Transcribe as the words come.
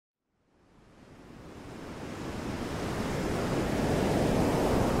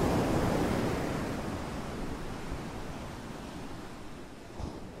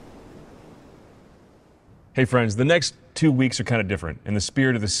Hey friends, the next 2 weeks are kind of different. In the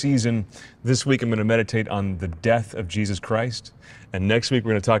spirit of the season, this week I'm going to meditate on the death of Jesus Christ. And next week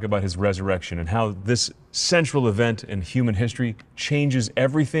we're going to talk about his resurrection and how this central event in human history changes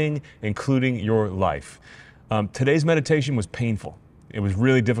everything, including your life. Today's meditation was painful. It was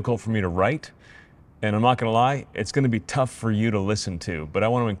really difficult for me to write. And I'm not going to lie, it's going to be tough for you to listen to. But I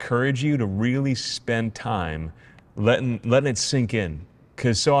want to encourage you to really spend time letting it sink in.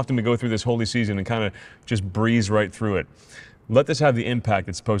 Because so often we go through this holy season and kind of just breeze right through it. Let this have the impact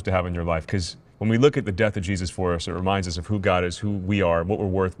it's supposed to have in your life. Because when we look at the death of Jesus for us, it reminds us of who God is, who we are, what we're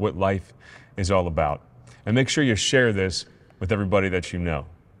worth, what life is all about. And make sure you share this with everybody that you know.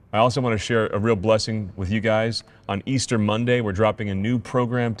 I also want to share a real blessing with you guys. On Easter Monday, we're dropping a new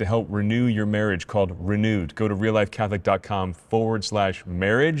program to help renew your marriage called Renewed. Go to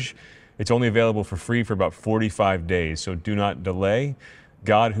reallifecatholic.com/marriage. It's only available for free for about 45 days, so do not delay.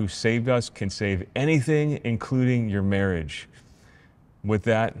 God who saved us can save anything, including your marriage. With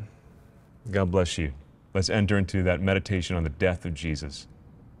that, God bless you. Let's enter into that meditation on the death of Jesus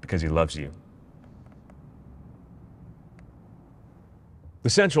because he loves you.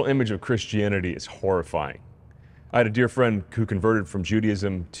 The central image of Christianity is horrifying. I had a dear friend who converted from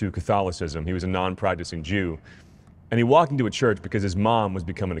Judaism to Catholicism. He was a non-practicing Jew. And he walked into a church because his mom was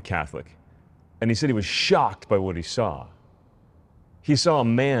becoming a Catholic. And he said he was shocked by what he saw. He saw a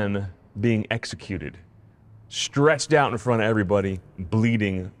man being executed, stretched out in front of everybody,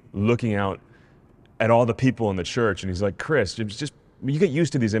 bleeding, looking out at all the people in the church. And he's like, Chris, you get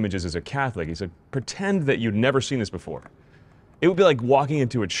used to these images as a Catholic. He said, pretend that you'd never seen this before. It would be like walking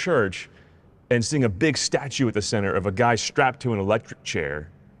into a church and seeing a big statue at the center of a guy strapped to an electric chair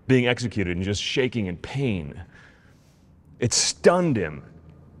being executed and just shaking in pain. It stunned him.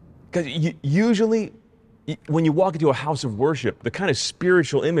 Because usually, when you walk into a house of worship, the kind of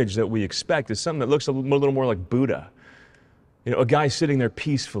spiritual image that we expect is something that looks a little more like Buddha. You know, a guy sitting there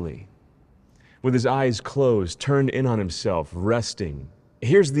peacefully, with his eyes closed, turned in on himself, resting.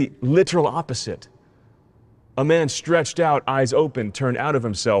 Here's the literal opposite. A man stretched out, eyes open, turned out of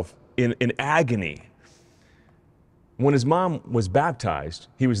himself in agony. When his mom was baptized,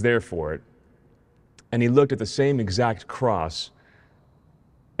 he was there for it, and he looked at the same exact cross,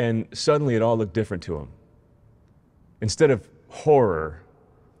 and suddenly it all looked different to him. Instead of horror,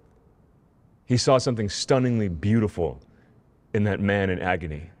 he saw something stunningly beautiful in that man in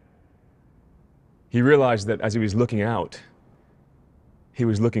agony. He realized that as he was looking out, he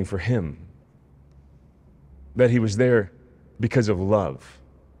was looking for him. That he was there because of love.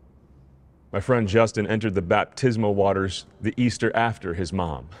 My friend Justin entered the baptismal waters the Easter after his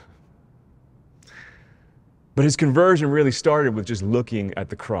mom. But his conversion really started with just looking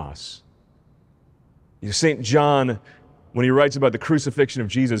at the cross. St. John, when he writes about the crucifixion of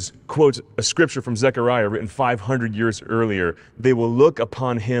Jesus, quotes a scripture from Zechariah written 500 years earlier. They will look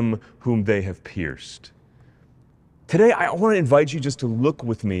upon him whom they have pierced. Today, I want to invite you just to look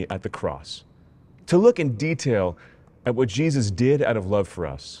with me at the cross, to look in detail at what Jesus did out of love for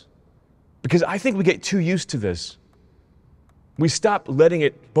us. Because I think we get too used to this. We stop letting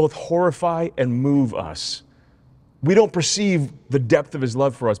it both horrify and move us. We don't perceive the depth of his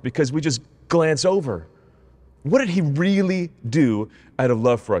love for us because we just glance over. What did he really do out of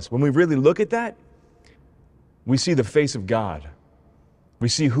love for us? When we really look at that, we see the face of God. We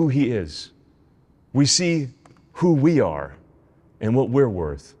see who he is. We see who we are and what we're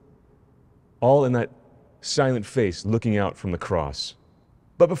worth. All in that silent face looking out from the cross.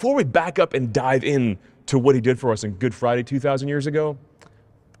 But before we back up and dive in to what he did for us on Good Friday 2,000 years ago,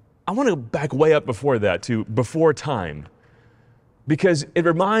 I want to back way up before that to before time. Because it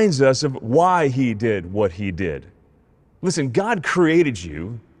reminds us of why he did what he did. Listen, God created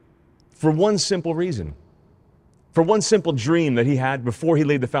you for one simple reason. For one simple dream that he had before he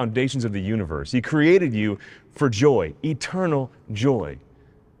laid the foundations of the universe. He created you for joy, eternal joy.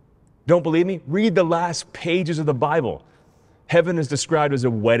 Don't believe me? Read the last pages of the Bible. Heaven is described as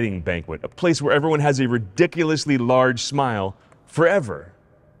a wedding banquet, a place where everyone has a ridiculously large smile forever.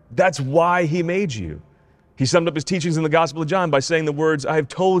 That's why he made you. He summed up his teachings in the Gospel of John by saying the words, I have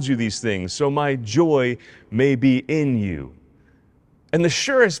told you these things, so my joy may be in you. And the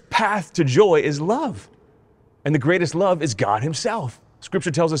surest path to joy is love. And the greatest love is God himself. Scripture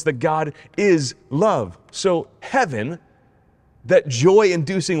tells us that God is love. So heaven, that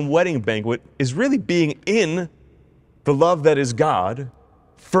joy-inducing wedding banquet, is really being in the love that is God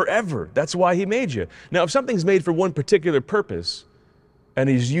forever. That's why he made you. Now, if something's made for one particular purpose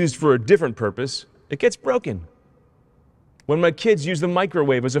and is used for a different purpose, it gets broken. When my kids use the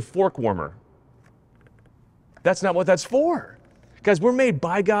microwave as a fork warmer, that's not what that's for. Guys, we're made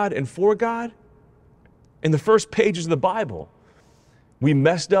by God and for God. in the first pages of the Bible. We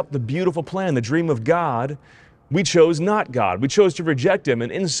messed up the beautiful plan, the dream of God. We chose not God. We chose to reject Him,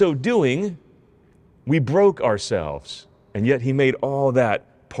 and in so doing, we broke ourselves. And yet He made all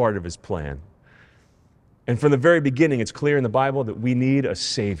that part of His plan. And from the very beginning, it's clear in the Bible that we need a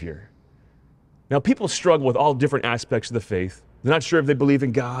Savior. Now, people struggle with all different aspects of the faith. They're not sure if they believe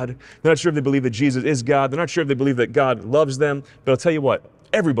in God. They're not sure if they believe that Jesus is God. They're not sure if they believe that God loves them. But I'll tell you what,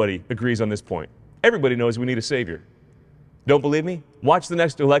 everybody agrees on this point. Everybody knows we need a Savior. Don't believe me? Watch the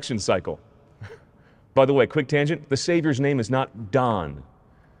next election cycle. By the way, quick tangent, the Savior's name is not Don,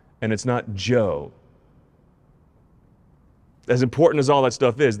 and it's not Joe. As important as all that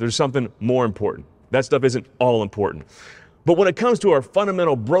stuff is, there's something more important. That stuff isn't all important. But when it comes to our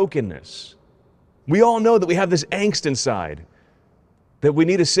fundamental brokenness, we all know that we have this angst inside, that we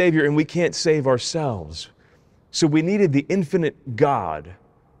need a Savior and we can't save ourselves. So we needed the infinite God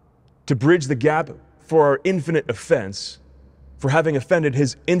to bridge the gap for our infinite offense, for having offended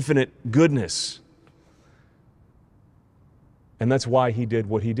His infinite goodness. And that's why He did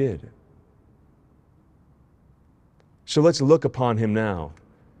what He did. So let's look upon Him now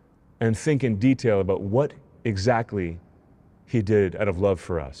and think in detail about what exactly He did out of love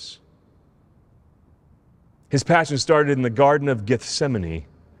for us. His passion started in the Garden of Gethsemane.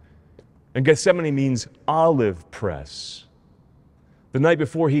 And Gethsemane means olive press. The night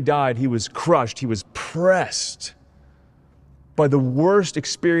before He died, He was crushed, He was pressed by the worst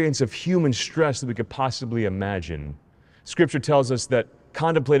experience of human stress that we could possibly imagine. Scripture tells us that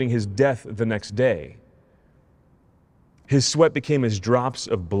contemplating His death the next day, His sweat became as drops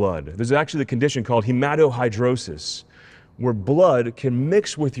of blood. There's actually a condition called hematohydrosis, where blood can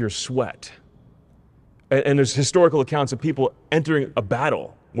mix with your sweat. And there's historical accounts of people entering a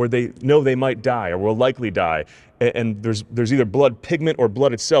battle where they know they might die or will likely die. And there's either blood pigment or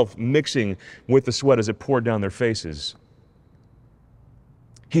blood itself mixing with the sweat as it poured down their faces.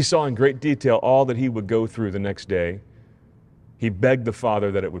 He saw in great detail all that He would go through the next day. He begged the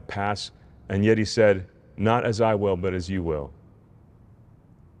Father that it would pass, and yet He said, "Not as I will, but as you will."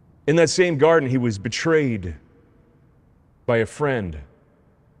 In that same garden, He was betrayed by a friend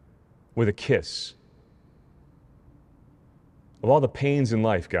with a kiss. Of all the pains in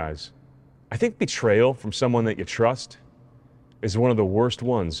life, guys, I think betrayal from someone that you trust is one of the worst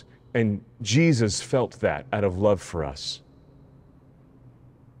ones. And Jesus felt that out of love for us.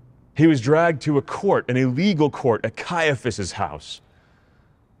 He was dragged to a court, an illegal court, at Caiaphas' house,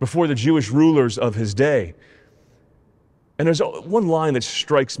 before the Jewish rulers of his day. And there's one line that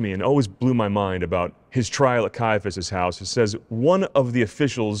strikes me and always blew my mind about His trial at Caiaphas' house. It says, one of the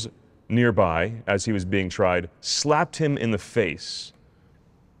officials nearby, as He was being tried, slapped Him in the face.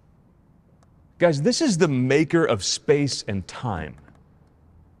 Guys, this is the maker of space and time.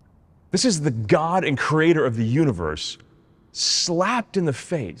 This is the God and creator of the universe, slapped in the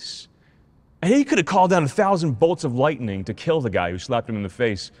face. And He could have called down 1,000 bolts of lightning to kill the guy who slapped Him in the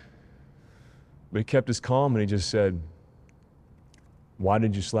face. But He kept His calm and He just said, "Why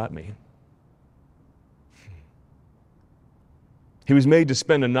did you slap me?" He was made to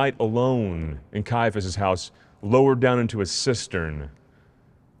spend a night alone in Caiaphas' house, lowered down into a cistern,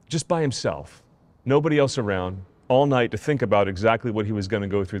 just by Himself, nobody else around, all night to think about exactly what He was going to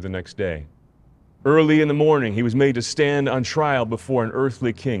go through the next day. Early in the morning, He was made to stand on trial before an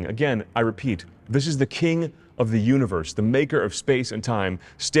earthly king. Again, I repeat, this is the King of the universe, the maker of space and time,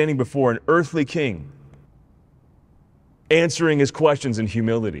 standing before an earthly king, answering His questions in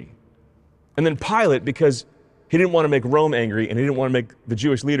humility. And then Pilate, because he didn't want to make Rome angry and he didn't want to make the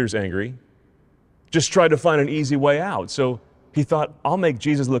Jewish leaders angry, just tried to find an easy way out. So he thought, I'll make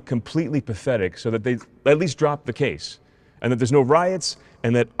Jesus look completely pathetic so that they at least drop the case and that there's no riots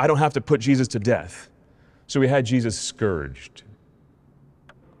and that I don't have to put Jesus to death. So he had Jesus scourged.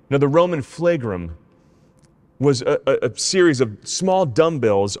 Now, the Roman flagrum was a series of small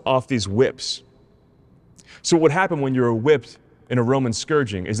dumbbells off these whips. So what would happen when you were whipped in a Roman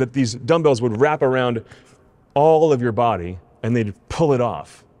scourging is that these dumbbells would wrap around all of your body and they'd pull it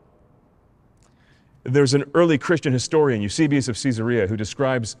off. There's an early Christian historian, Eusebius of Caesarea, who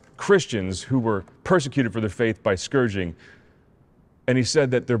describes Christians who were persecuted for their faith by scourging. And he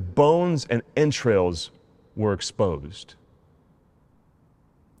said that their bones and entrails were exposed.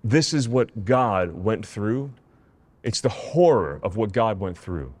 This is what God went through. It's the horror of what God went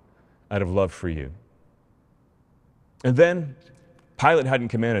through out of love for you. And then Pilate hadn't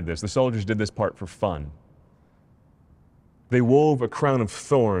commanded this. The soldiers did this part for fun. They wove a crown of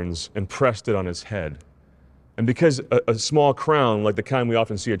thorns and pressed it on His head. And because a small crown, like the kind we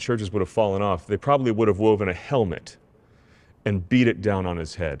often see at churches, would have fallen off, they probably would have woven a helmet and beat it down on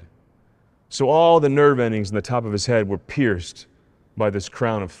His head. So all the nerve endings in the top of his head were pierced by this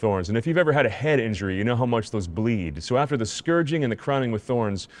crown of thorns. And if you've ever had a head injury, you know how much those bleed. So after the scourging and the crowning with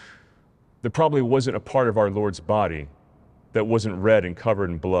thorns, there probably wasn't a part of our Lord's body that wasn't red and covered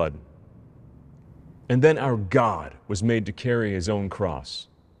in blood. And then our God was made to carry his own cross.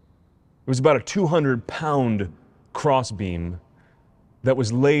 It was about a 200-pound crossbeam that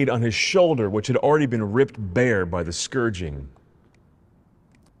was laid on his shoulder, which had already been ripped bare by the scourging.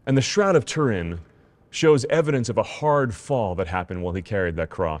 And the Shroud of Turin shows evidence of a hard fall that happened while he carried that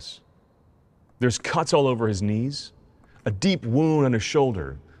cross. There's cuts all over his knees, a deep wound on his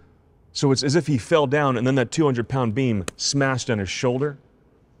shoulder. So it's as if he fell down and then that 200-pound beam smashed on his shoulder.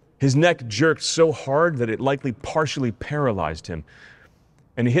 His neck jerked so hard that it likely partially paralyzed him,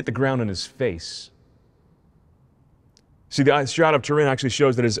 and he hit the ground on his face. See, the Shroud of Turin actually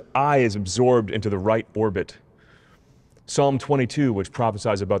shows that his eye is absorbed into the right orbit. Psalm 22, which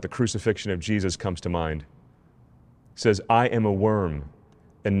prophesies about the crucifixion of Jesus, comes to mind. It says, "I am a worm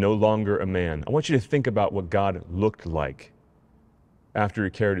and no longer a man." I want you to think about what God looked like after he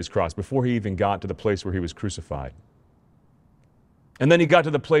carried his cross, before he even got to the place where he was crucified. And then he got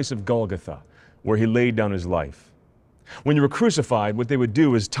to the place of Golgotha, where he laid down his life. When you were crucified, what they would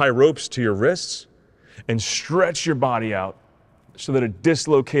do is tie ropes to your wrists and stretch your body out so that it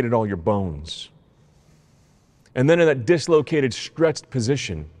dislocated all your bones. And then in that dislocated, stretched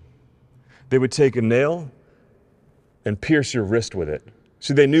position, they would take a nail and pierce your wrist with it.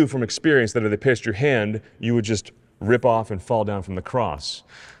 See, they knew from experience that if they pierced your hand, you would just rip off and fall down from the cross.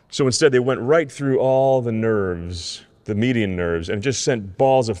 So instead, they went right through all the nerves, the median nerves, and just sent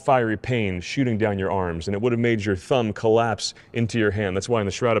balls of fiery pain shooting down your arms, and it would have made your thumb collapse into your hand. That's why in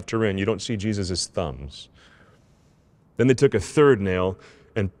the Shroud of Turin, you don't see Jesus' thumbs. Then they took a third nail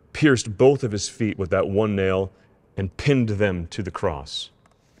and pierced both of his feet with that one nail and pinned them to the cross.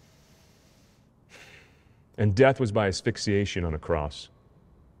 And death was by asphyxiation on a cross.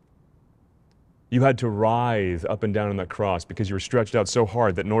 You had to writhe up and down on that cross because you were stretched out so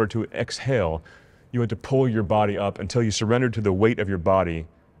hard that in order to exhale, you had to pull your body up until you surrendered to the weight of your body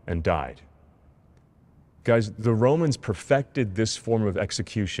and died. Guys, the Romans perfected this form of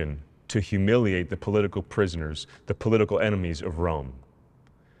execution to humiliate the political prisoners, the political enemies of Rome.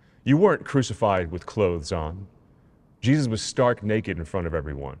 You weren't crucified with clothes on. Jesus was stark naked in front of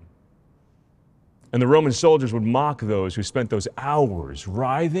everyone. And the Roman soldiers would mock those who spent those hours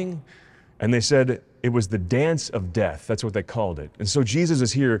writhing, and they said it was the dance of death. That's what they called it. And so Jesus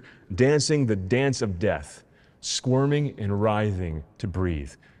is here dancing the dance of death, squirming and writhing to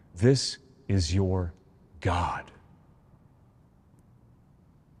breathe. This is your God.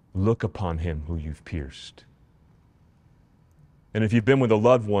 Look upon him who you've pierced. And if you've been with a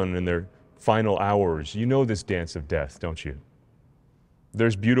loved one in their final hours, you know this dance of death, don't you?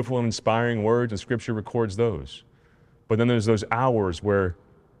 There's beautiful and inspiring words, and Scripture records those. But then there's those hours where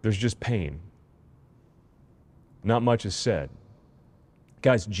there's just pain. Not much is said.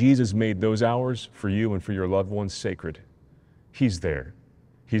 Guys, Jesus made those hours for you and for your loved ones sacred. He's there.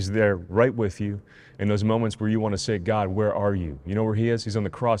 He's there right with you in those moments where you want to say, God, where are you? You know where he is? He's on the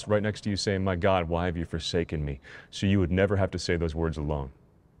cross right next to you saying, my God, why have you forsaken me? So you would never have to say those words alone.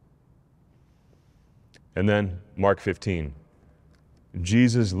 And then Mark 15.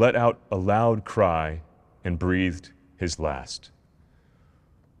 Jesus let out a loud cry and breathed his last.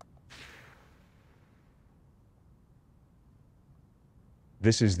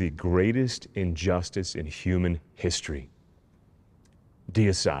 This is the greatest injustice in human history.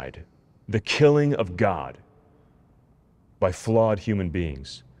 Deicide, the killing of God by flawed human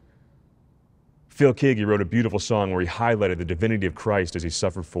beings. Phil Keaggy wrote a beautiful song where he highlighted the divinity of Christ as he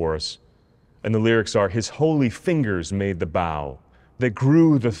suffered for us. And the lyrics are, his holy fingers made the bough that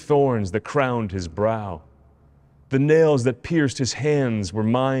grew the thorns that crowned his brow. The nails that pierced his hands were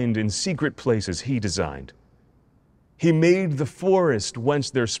mined in secret places he designed. He made the forest whence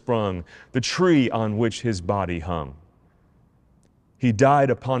there sprung the tree on which his body hung. He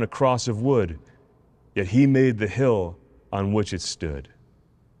died upon a cross of wood, yet he made the hill on which it stood.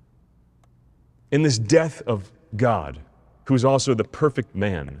 In this death of God, who is also the perfect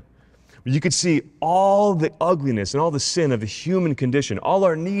man, you could see all the ugliness and all the sin of the human condition, all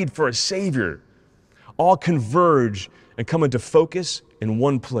our need for a Savior, all converge and come into focus in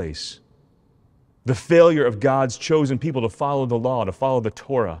one place. The failure of God's chosen people to follow the law, to follow the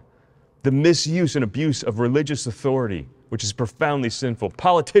Torah, the misuse and abuse of religious authority, which is profoundly sinful,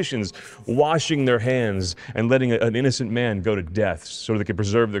 politicians washing their hands and letting an innocent man go to death so they could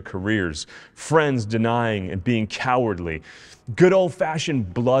preserve their careers, friends denying and being cowardly, good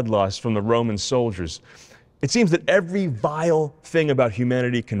old-fashioned bloodlust from the Roman soldiers. It seems that every vile thing about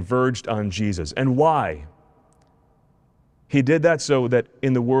humanity converged on Jesus. And why? He did that so that,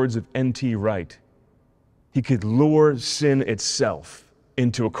 in the words of N.T. Wright, he could lure sin itself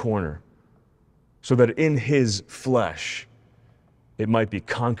into a corner so that in his flesh it might be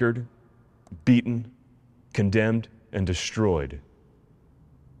conquered, beaten, condemned, and destroyed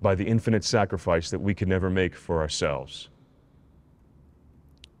by the infinite sacrifice that we could never make for ourselves.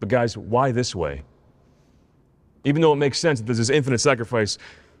 But guys, why this way? Even though it makes sense that there's this infinite sacrifice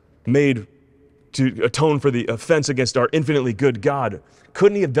made to atone for the offense against our infinitely good God,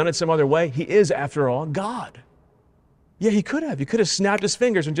 couldn't he have done it some other way? He is, after all, God. Yeah, he could have. He could have snapped his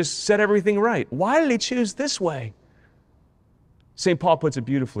fingers and just set everything right. Why did he choose this way? St. Paul puts it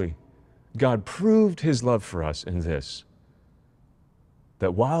beautifully. God proved his love for us in this,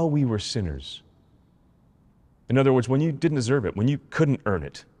 that while we were sinners, in other words, when you didn't deserve it, when you couldn't earn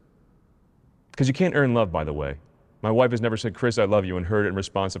it, because you can't earn love, by the way. My wife has never said, "Chris, I love you," and heard it in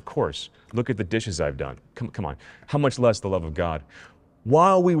response, "Of course. Look at the dishes I've done." Come on. How much less the love of God?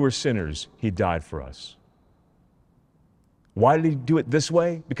 While we were sinners, he died for us. Why did he do it this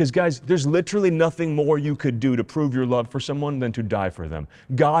way? Because, guys, there's literally nothing more you could do to prove your love for someone than to die for them.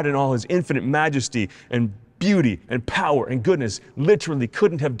 God, in all his infinite majesty and beauty and power and goodness, literally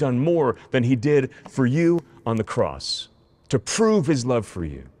couldn't have done more than he did for you on the cross to prove his love for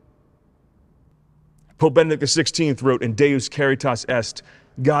you. Pope Benedict XVI wrote in Deus Caritas Est,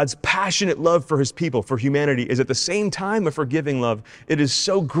 God's passionate love for his people, for humanity, is at the same time a forgiving love. It is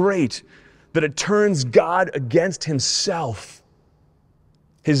so great that it turns God against himself,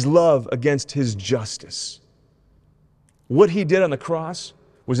 his love against his justice. What he did on the cross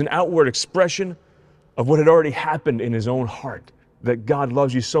was an outward expression of what had already happened in his own heart, that God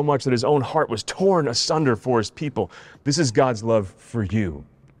loves you so much that his own heart was torn asunder for his people. This is God's love for you.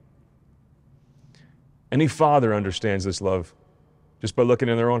 Any father understands this love just by looking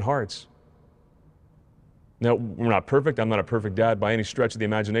in their own hearts. Now, we're not perfect. I'm not a perfect dad by any stretch of the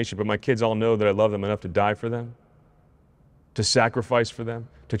imagination, but my kids all know that I love them enough to die for them, to sacrifice for them,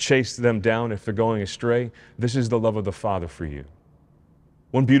 to chase them down if they're going astray. This is the love of the Father for you.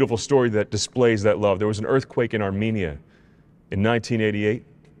 One beautiful story that displays that love. There was an earthquake in Armenia in 1988.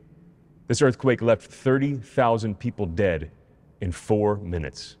 This earthquake left 30,000 people dead in 4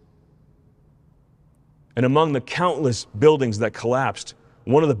 minutes. And among the countless buildings that collapsed,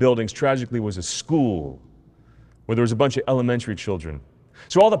 one of the buildings tragically was a school where there was a bunch of elementary children.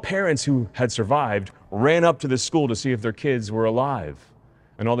 So all the parents who had survived ran up to this school to see if their kids were alive,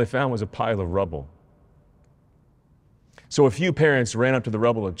 and all they found was a pile of rubble. So a few parents ran up to the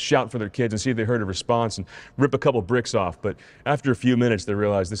rubble to shout for their kids and see if they heard a response and rip a couple bricks off, but after a few minutes they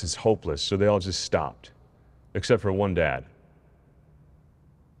realized this is hopeless, so they all just stopped, except for one dad.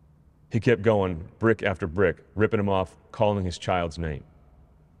 He kept going, brick after brick, ripping them off, calling his child's name.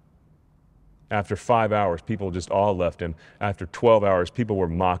 After 5 hours, people just all left him. After 12 hours, people were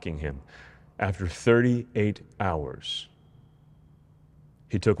mocking him. After 38 hours,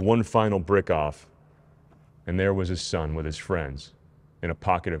 he took one final brick off, and there was his son with his friends in a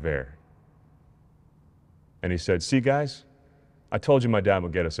pocket of air. And he said, "See, guys, I told you my dad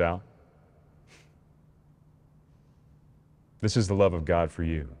would get us out." This is the love of God for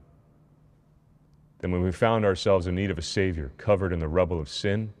you. Then when we found ourselves in need of a Savior, covered in the rubble of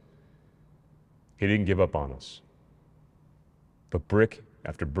sin, he didn't give up on us. But brick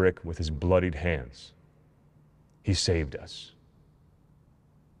after brick with his bloodied hands, he saved us.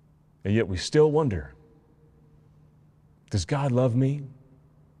 And yet we still wonder, does God love me?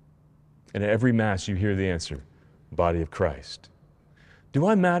 And at every Mass you hear the answer, body of Christ. Do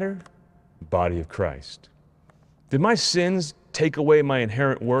I matter? Body of Christ. Did my sins take away my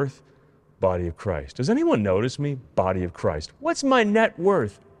inherent worth? Body of Christ. Does anyone notice me? Body of Christ. What's my net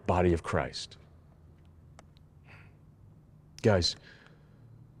worth? Body of Christ. Guys,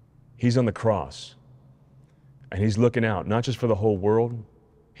 he's on the cross, and he's looking out, not just for the whole world,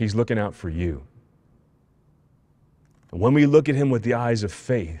 he's looking out for you. And when we look at him with the eyes of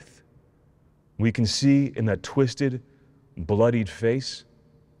faith, we can see in that twisted, bloodied face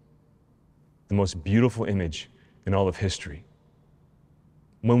the most beautiful image in all of history.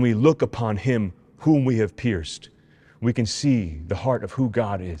 When we look upon him whom we have pierced, we can see the heart of who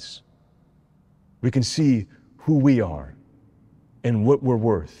God is. We can see who we are and what we're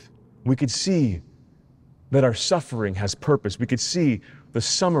worth. We could see that our suffering has purpose. We could see the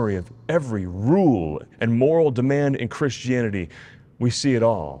summary of every rule and moral demand in Christianity. We see it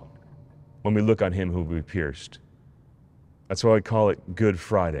all when we look on him whom we pierced. That's why we call it Good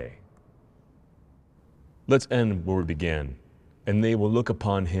Friday. Let's end where we began. And they will look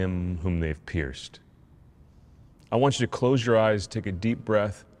upon him whom they've pierced. I want you to close your eyes, take a deep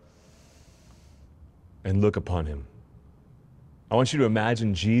breath, and look upon him. I want you to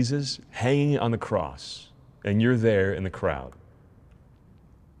imagine Jesus hanging on the cross, and you're there in the crowd.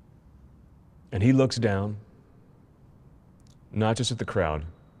 And he looks down, not just at the crowd,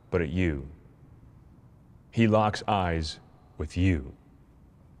 but at you. He locks eyes with you.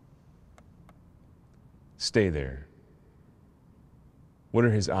 Stay there. What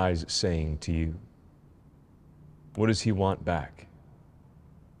are his eyes saying to you? What does he want back?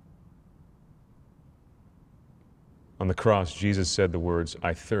 On the cross, Jesus said the words,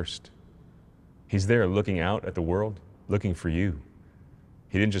 "I thirst." He's there looking out at the world, looking for you.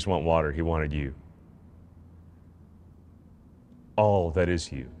 He didn't just want water, he wanted you. All that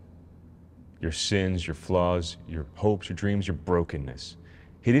is you. Your sins, your flaws, your hopes, your dreams, your brokenness.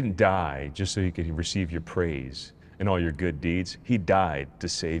 He didn't die just so he could receive your praise and all your good deeds. He died to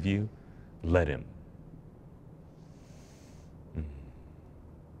save you. Let him.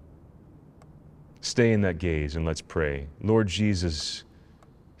 Stay in that gaze and let's pray. Lord Jesus,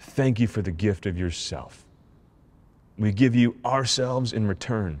 thank you for the gift of yourself. We give you ourselves in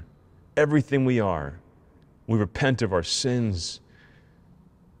return, everything we are. We repent of our sins,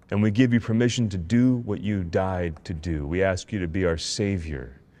 and we give you permission to do what you died to do. We ask you to be our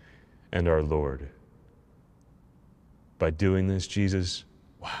Savior and our Lord. By doing this, Jesus,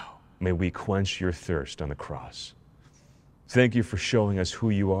 wow, may we quench your thirst on the cross. Thank you for showing us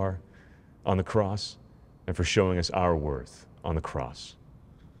who you are on the cross and for showing us our worth on the cross.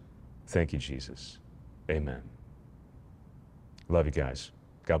 Thank you, Jesus. Amen. Love you guys.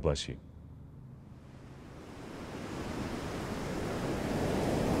 God bless you.